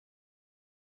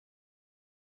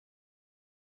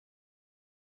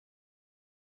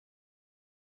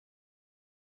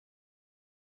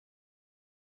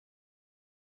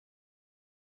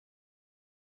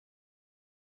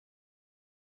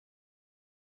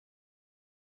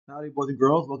Howdy, boys and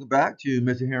girls. Welcome back to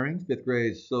Mr. Herring's fifth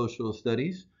grade social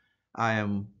studies. I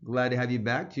am glad to have you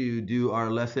back to do our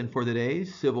lesson for the day,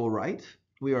 civil rights.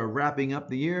 We are wrapping up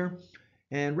the year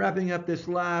and wrapping up this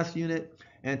last unit.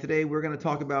 And today we're going to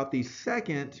talk about the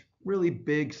second really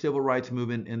big civil rights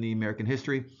movement in the American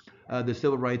history, the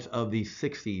civil rights of the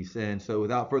 60s. And so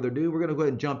without further ado, we're going to go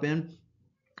ahead and jump in.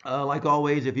 Like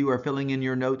always, if you are filling in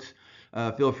your notes,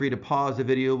 feel free to pause the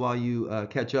video while you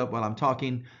catch up while I'm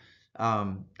talking.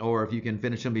 Or if you can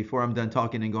finish them before I'm done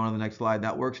talking and go on to the next slide,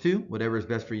 that works too. Whatever is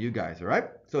best for you guys, all right?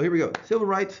 So here we go. Civil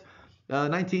rights,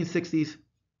 1960s,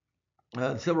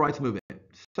 civil rights movement.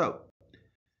 So,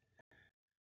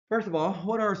 first of all,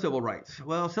 what are civil rights?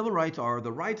 Well, civil rights are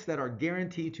the rights that are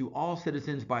guaranteed to all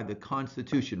citizens by the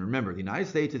Constitution. Remember, the United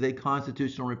States is a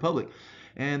constitutional republic,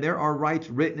 and there are rights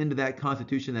written into that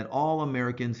Constitution that all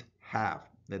Americans have,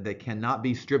 that they cannot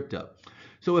be stripped of.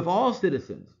 So if all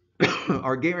citizens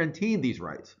are guaranteed these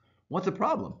rights, what's the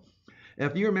problem?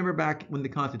 If you remember back when the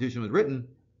Constitution was written,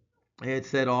 it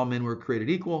said all men were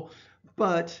created equal,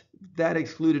 but that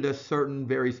excluded a certain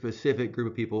very specific group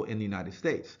of people in the United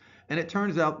States. And it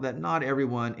turns out that not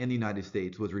everyone in the United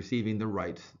States was receiving the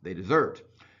rights they deserved.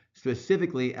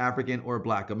 Specifically, African or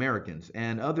Black Americans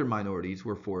and other minorities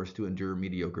were forced to endure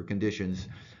mediocre conditions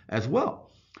as well.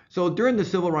 So during the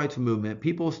civil rights movement,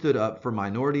 people stood up for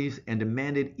minorities and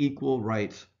demanded equal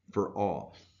rights for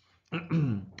all.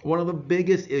 One of the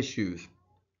biggest issues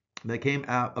that came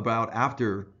out about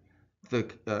after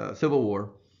the Civil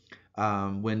War,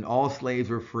 when all slaves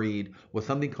were freed, was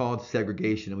something called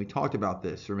segregation. And we talked about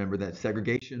this. Remember that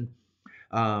segregation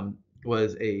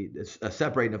was a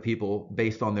separating of people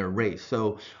based on their race.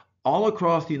 So all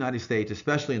across the United States,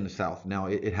 especially in the South. Now,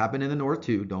 it happened in the North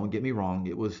too, don't get me wrong.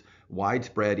 It was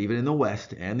widespread even in the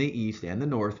West and the East and the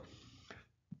North.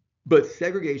 But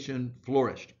segregation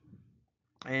flourished.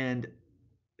 And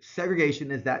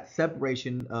segregation is that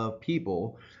separation of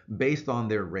people based on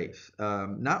their race.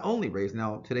 Not only race.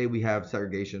 Now, today we have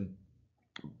segregation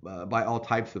by all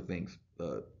types of things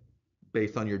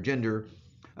based on your gender.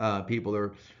 People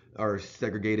are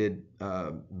segregated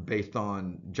based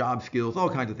on job skills, all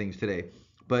kinds of things today.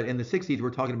 But in the 60s,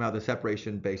 we're talking about the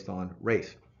separation based on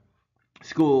race.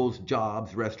 Schools,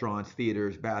 jobs, restaurants,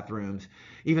 theaters, bathrooms,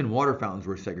 even water fountains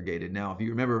were segregated. Now, if you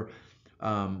remember,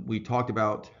 we talked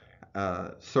about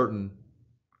certain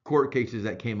court cases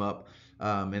that came up,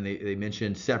 and they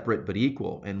mentioned separate but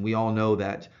equal. And we all know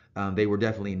that they were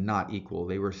definitely not equal.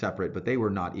 They were separate, but they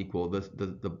were not equal.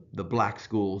 The black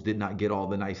schools did not get all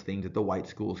the nice things that the white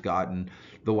schools got, and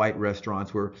the white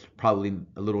restaurants were probably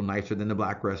a little nicer than the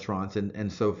black restaurants,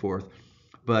 and so forth.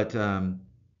 But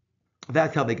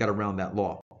that's how they got around that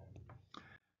law.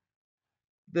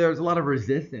 There's a lot of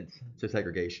resistance to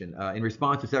segregation. In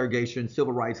response to segregation,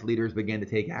 civil rights leaders began to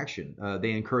take action.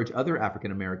 They encouraged other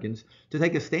African Americans to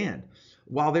take a stand.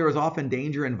 While there was often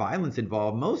danger and violence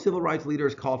involved, most civil rights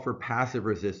leaders called for passive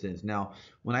resistance. Now,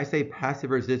 when I say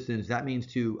passive resistance, that means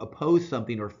to oppose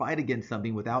something or fight against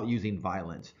something without using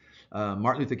violence.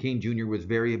 Martin Luther King Jr. was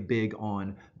very big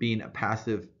on being a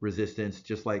passive resistance,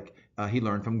 just like he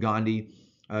learned from Gandhi.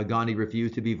 Gandhi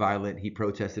refused to be violent. He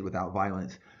protested without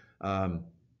violence.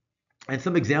 And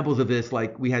some examples of this,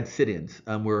 like we had sit-ins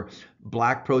where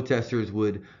black protesters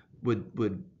would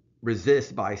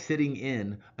resist by sitting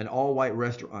in an all-white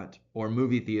restaurant or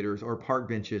movie theaters or park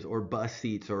benches or bus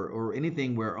seats or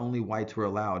anything where only whites were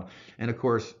allowed. And of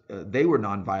course, they were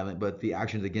nonviolent, but the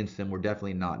actions against them were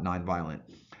definitely not nonviolent.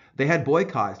 They had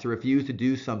boycotts to refuse to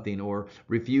do something or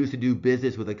refuse to do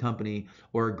business with a company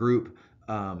or a group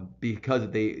because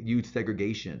they used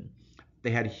segregation. They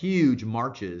had huge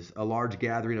marches, a large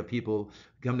gathering of people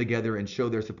come together and show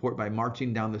their support by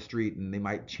marching down the street, and they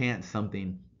might chant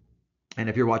something. And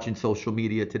if you're watching social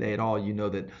media today at all, you know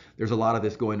that there's a lot of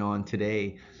this going on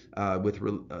today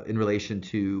in relation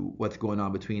to what's going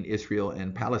on between Israel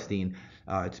and Palestine.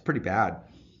 It's pretty bad.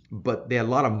 But they had a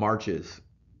lot of marches.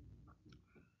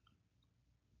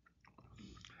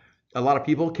 A lot of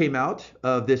people came out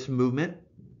of this movement,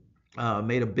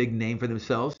 made a big name for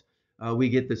themselves. We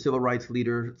get the civil rights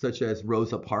leader such as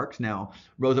Rosa Parks. Now,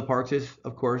 Rosa Parks is,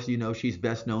 of course, she's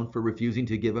best known for refusing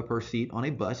to give up her seat on a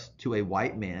bus to a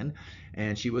white man,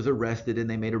 and she was arrested, and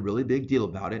they made a really big deal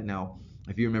about it. Now,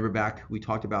 if you remember back, we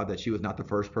talked about that she was not the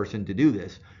first person to do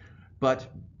this,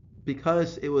 but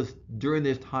because it was during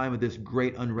this time of this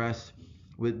great unrest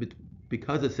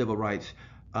because of civil rights,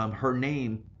 her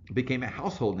name became a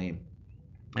household name.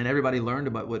 And everybody learned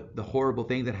about what the horrible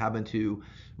things that happened to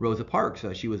Rosa Parks.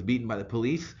 She was beaten by the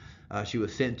police. She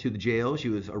was sent to the jail. She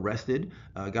was arrested.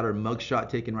 Got her mugshot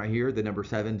taken right here, the number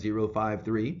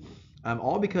 7053.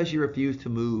 all because she refused to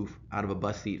move out of a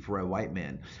bus seat for a white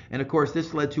man. And of course,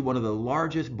 this led to one of the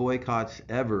largest boycotts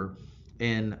ever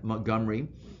in Montgomery,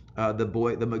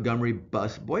 the Montgomery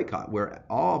bus boycott, where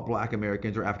all Black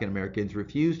Americans or African Americans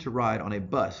refused to ride on a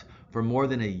bus for more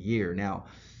than a year. Now,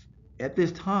 at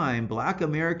this time, Black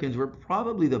Americans were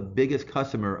probably the biggest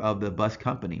customer of the bus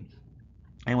company.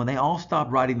 And when they all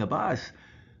stopped riding the bus,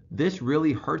 this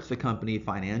really hurts the company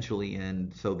financially,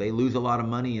 and so they lose a lot of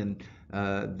money. And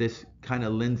this kind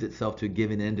of lends itself to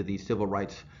giving in to these civil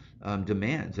rights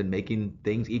demands and making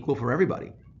things equal for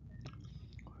everybody.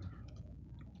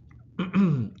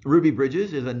 Ruby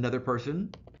Bridges is another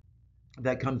person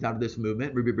that comes out of this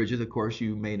movement. Ruby Bridges, of course,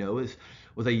 you may know,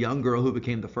 was a young girl who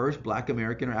became the first Black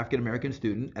American or African American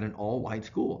student at an all-white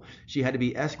school. She had to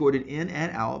be escorted in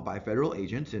and out by federal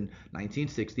agents in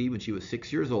 1960 when she was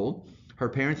 6 years old. Her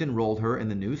parents enrolled her in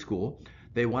the new school.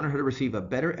 They wanted her to receive a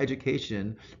better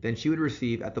education than she would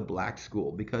receive at the black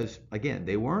school because, again,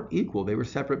 they weren't equal. They were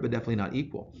separate, but definitely not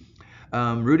equal.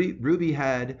 Ruby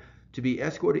had to be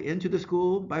escorted into the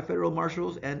school by federal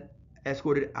marshals and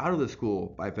escorted out of the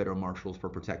school by federal marshals for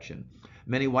protection.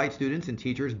 Many white students and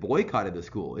teachers boycotted the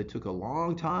school. It took a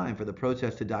long time for the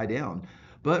protests to die down,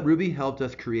 but Ruby helped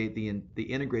us create the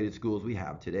integrated schools we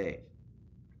have today.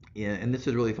 Yeah, and this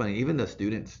is really funny. Even the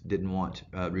students didn't want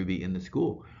Ruby in the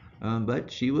school,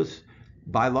 but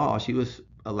by law, she was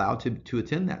allowed to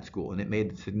attend that school, and it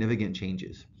made significant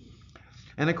changes.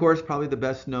 And of course, probably the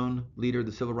best known leader of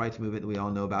the civil rights movement that we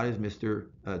all know about is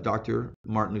Dr.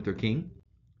 Martin Luther King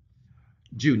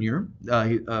Jr.,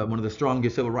 one of the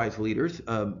strongest civil rights leaders.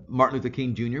 Martin Luther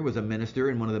King Jr. was a minister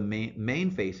and one of the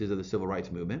main faces of the civil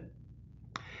rights movement.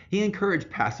 He encouraged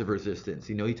passive resistance.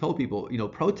 He told people,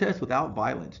 protest without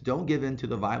violence. Don't give in to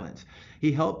the violence.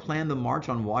 He helped plan the March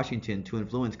on Washington to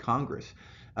influence Congress.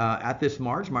 At this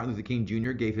march, Martin Luther King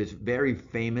Jr. gave his very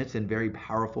famous and very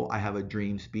powerful I Have a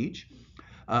Dream speech.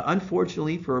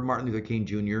 Unfortunately for Martin Luther King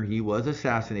Jr., he was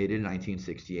assassinated in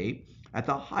 1968 at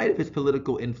the height of his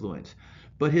political influence.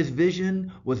 But his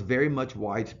vision was very much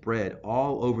widespread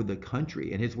all over the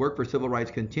country, and his work for civil rights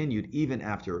continued even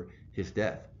after his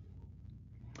death.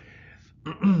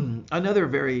 Another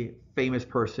very famous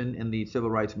person in the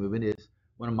civil rights movement is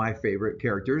one of my favorite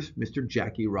characters, Mr.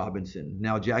 Jackie Robinson.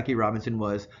 Now, Jackie Robinson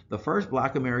was the first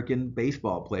Black American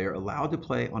baseball player allowed to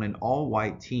play on an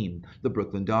all-white team, the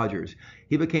Brooklyn Dodgers.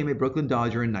 He became a Brooklyn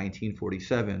Dodger in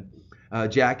 1947.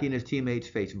 Jackie and his teammates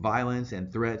faced violence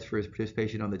and threats for his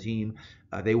participation on the team.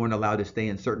 They weren't allowed to stay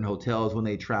in certain hotels when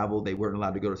they traveled. They weren't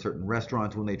allowed to go to certain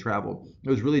restaurants when they traveled. It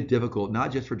was really difficult,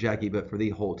 not just for Jackie, but for the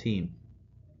whole team.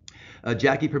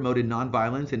 Jackie promoted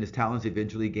nonviolence, and his talents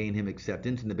eventually gained him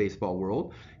acceptance in the baseball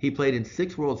world. He played in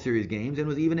 6 World Series games and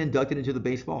was even inducted into the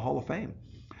Baseball Hall of Fame.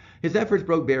 His efforts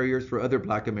broke barriers for other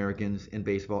Black Americans in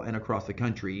baseball and across the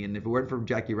country. And if it weren't for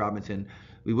Jackie Robinson,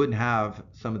 we wouldn't have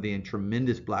some of the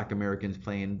tremendous Black Americans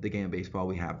playing the game of baseball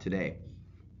we have today.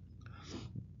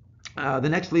 The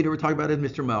next leader we're talking about is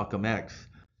Mr. Malcolm X.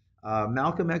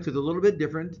 Malcolm X is a little bit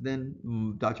different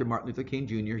than Dr. Martin Luther King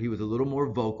Jr. He was a little more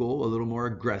vocal, a little more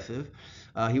aggressive.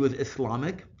 He was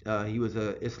Islamic. He was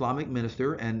an Islamic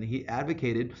minister, and he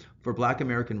advocated for Black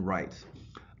American rights.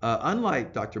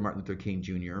 Unlike Dr. Martin Luther King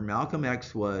Jr., Malcolm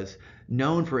X was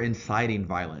known for inciting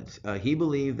violence. He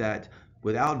believed that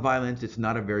without violence, it's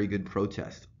not a very good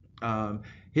protest.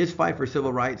 His fight for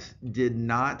civil rights did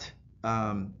not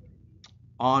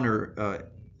honor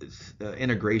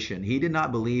integration. He did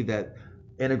not believe that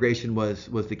integration was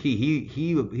the key.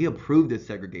 He approved of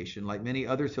segregation, like many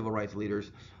other civil rights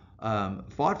leaders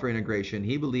fought for integration.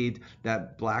 He believed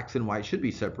that blacks and whites should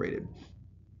be separated.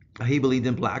 He believed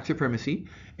in black supremacy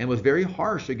and was very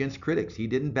harsh against critics. He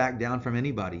didn't back down from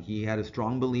anybody. He had a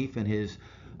strong belief in his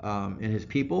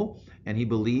people, and he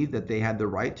believed that they had the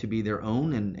right to be their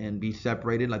own and be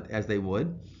separated as they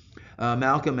would.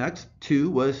 Malcolm X, too,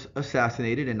 was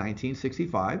assassinated in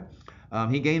 1965.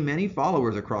 He gained many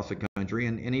followers across the country,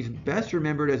 and he's best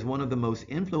remembered as one of the most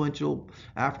influential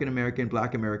African American,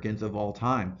 Black Americans of all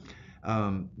time.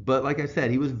 But like I said,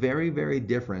 he was very, very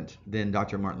different than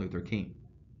Dr. Martin Luther King.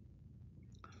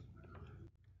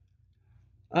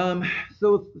 So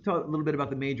let's talk a little bit about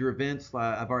the major events.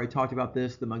 I've already talked about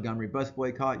this, the Montgomery bus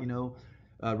boycott.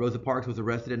 Rosa Parks was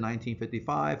arrested in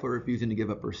 1955 for refusing to give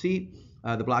up her seat.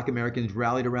 The Black Americans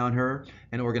rallied around her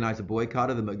and organized a boycott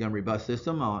of the Montgomery bus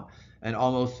system. And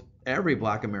almost every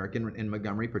Black American in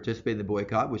Montgomery participated in the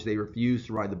boycott, which they refused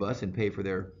to ride the bus and pay for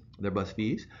their bus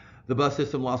fees. The bus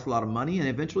system lost a lot of money, and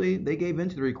eventually they gave in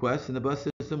to the request, and the bus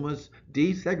system was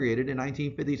desegregated in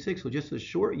 1956. So just a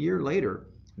short year later,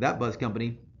 that bus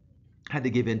company had to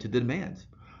give in to the demands.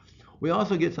 We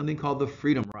also get something called the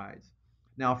Freedom Rides.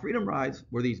 Now, freedom rides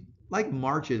were these like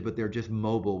marches, but they're just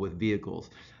mobile with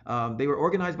vehicles. They were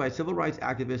organized by civil rights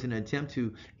activists in an attempt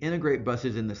to integrate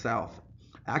buses in the South.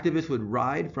 Activists would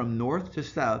ride from north to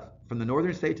south, from the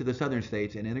northern state to the southern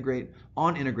states, and integrate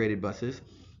on integrated buses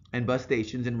and bus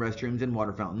stations and restrooms and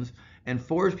water fountains, and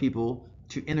force people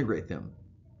to integrate them.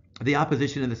 The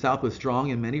opposition in the South was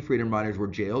strong, and many freedom riders were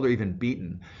jailed or even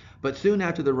beaten. But soon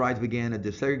after the riots began, a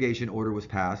desegregation order was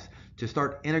passed to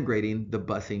start integrating the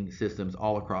busing systems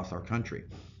all across our country.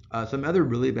 Some other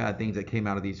really bad things that came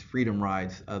out of these freedom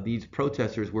rides, these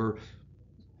protesters were,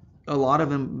 a lot of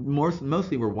them,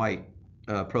 mostly were white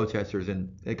protesters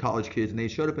and college kids, and they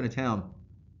showed up in a town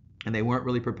and they weren't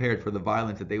really prepared for the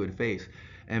violence that they would face.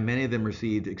 And many of them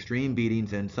received extreme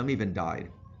beatings, and some even died.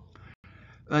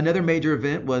 Another major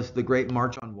event was the Great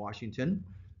March on Washington,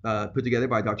 put together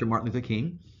by Dr. Martin Luther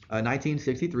King.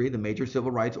 1963, the major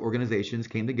civil rights organizations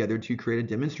came together to create a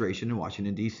demonstration in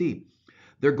Washington, D.C.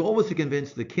 Their goal was to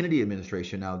convince the Kennedy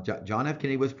administration, now John F.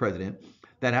 Kennedy was president,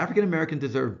 that African Americans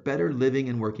deserve better living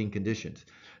and working conditions.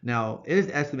 Now, it is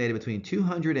estimated between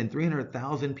 200 and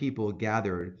 300,000 people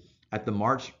gathered at the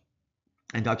march,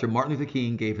 and Dr. Martin Luther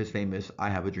King gave his famous I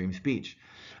Have a Dream speech.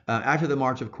 After the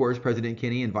march, of course, President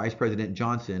Kennedy and Vice President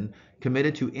Johnson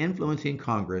committed to influencing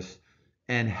Congress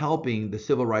and helping the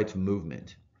civil rights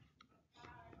movement.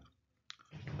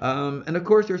 And of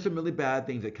course, there's some really bad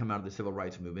things that come out of the civil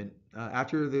rights movement.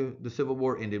 After the Civil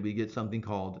War ended, we get something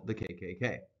called the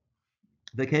KKK.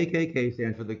 The KKK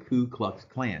stands for the Ku Klux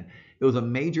Klan. It was a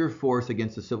major force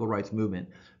against the civil rights movement.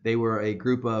 They were a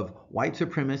group of white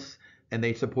supremacists, and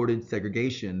they supported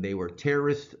segregation. They were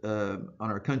terrorists on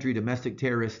our country, domestic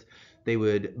terrorists. They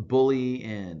would bully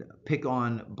and pick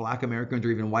on black Americans or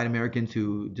even white Americans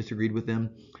who disagreed with them.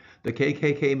 The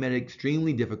KKK made it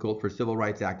extremely difficult for civil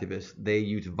rights activists. They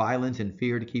used violence and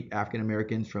fear to keep African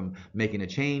Americans from making a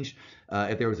change.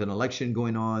 If there was an election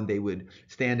going on, they would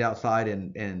stand outside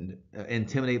and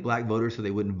intimidate black voters so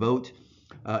they wouldn't vote.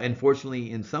 Unfortunately,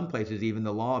 in some places, even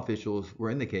the law officials were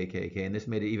in the KKK, and this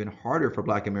made it even harder for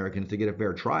black Americans to get a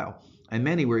fair trial. And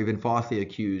many were even falsely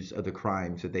accused of the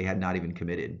crimes that they had not even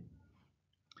committed.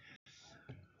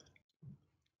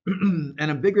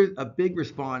 And a big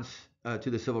response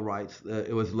to the civil rights,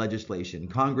 it was legislation.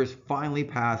 Congress finally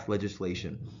passed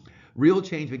legislation. Real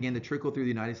change began to trickle through the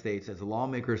United States as the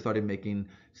lawmakers started making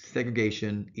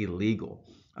segregation illegal.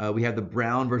 We have the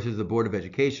Brown versus the Board of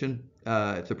Education.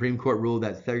 Supreme Court ruled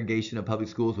that segregation of public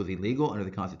schools was illegal under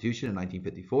the Constitution in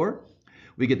 1954.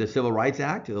 We get the Civil Rights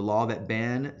Act, the law that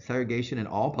banned segregation in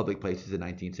all public places in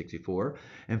 1964.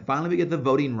 And finally, we get the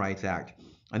Voting Rights Act.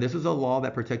 And this was a law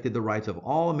that protected the rights of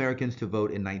all Americans to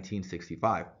vote in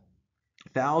 1965.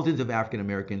 Thousands of African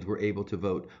Americans were able to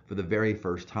vote for the very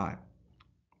first time.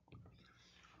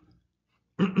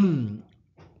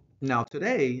 Now,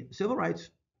 today, civil rights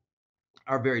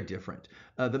are very different.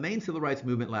 The main civil rights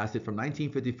movement lasted from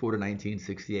 1954 to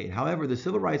 1968. However, the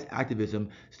civil rights activism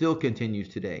still continues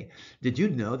today. Did you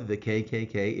know that the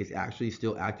KKK is actually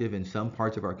still active in some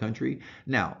parts of our country?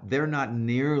 Now, they're not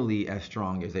nearly as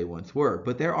strong as they once were,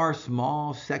 but there are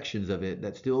small sections of it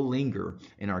that still linger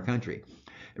in our country.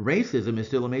 Racism is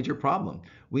still a major problem.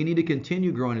 We need to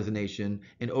continue growing as a nation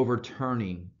and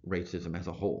overturning racism as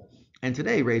a whole. And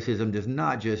today, racism does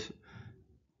not just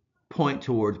point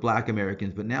towards black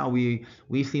Americans, but now we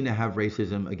seem to have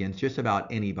racism against just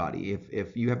about anybody.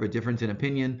 If you have a difference in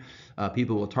opinion,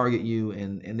 people will target you,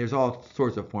 and there's all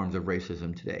sorts of forms of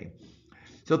racism today.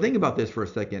 So think about this for a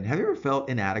second. Have you ever felt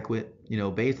inadequate,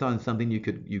 based on something you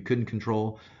couldn't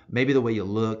control? Maybe the way you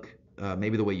look,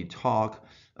 maybe the way you talk,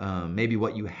 maybe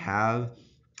what you have,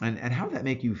 and how does that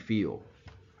make you feel?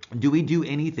 Do we do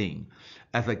anything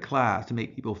as a class to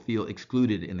make people feel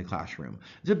excluded in the classroom?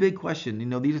 It's a big question.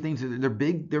 These are things that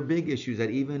they're big issues that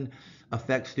even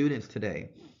affect students today.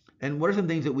 And what are some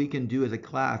things that we can do as a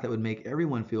class that would make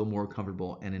everyone feel more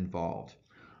comfortable and involved?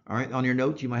 All right, on your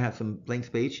notes, you might have some blank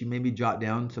space. You maybe jot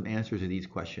down some answers to these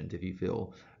questions if you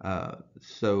feel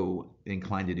so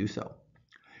inclined to do so.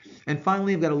 And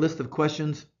finally, I've got a list of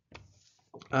questions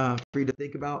for you to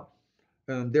think about.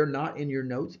 They're not in your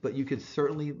notes, but you could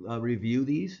certainly review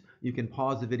these. You can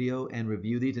pause the video and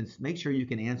review these and make sure you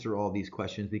can answer all these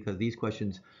questions, because these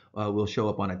questions will show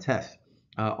up on a test.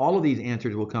 All of these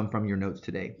answers will come from your notes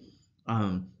today.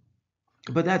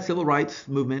 But that civil rights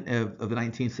movement of the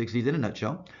 1960s in a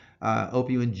nutshell.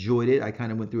 Hope you enjoyed it. I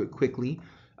kind of went through it quickly,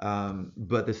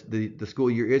 but the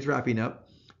school year is wrapping up,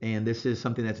 and this is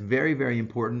something that's very, very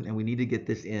important, and we need to get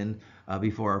this in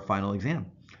before our final exam.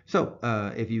 So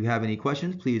if you have any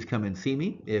questions, please come and see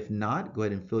me. If not, go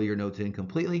ahead and fill your notes in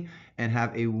completely, and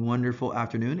have a wonderful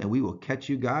afternoon, and we will catch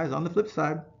you guys on the flip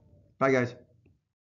side. Bye, guys.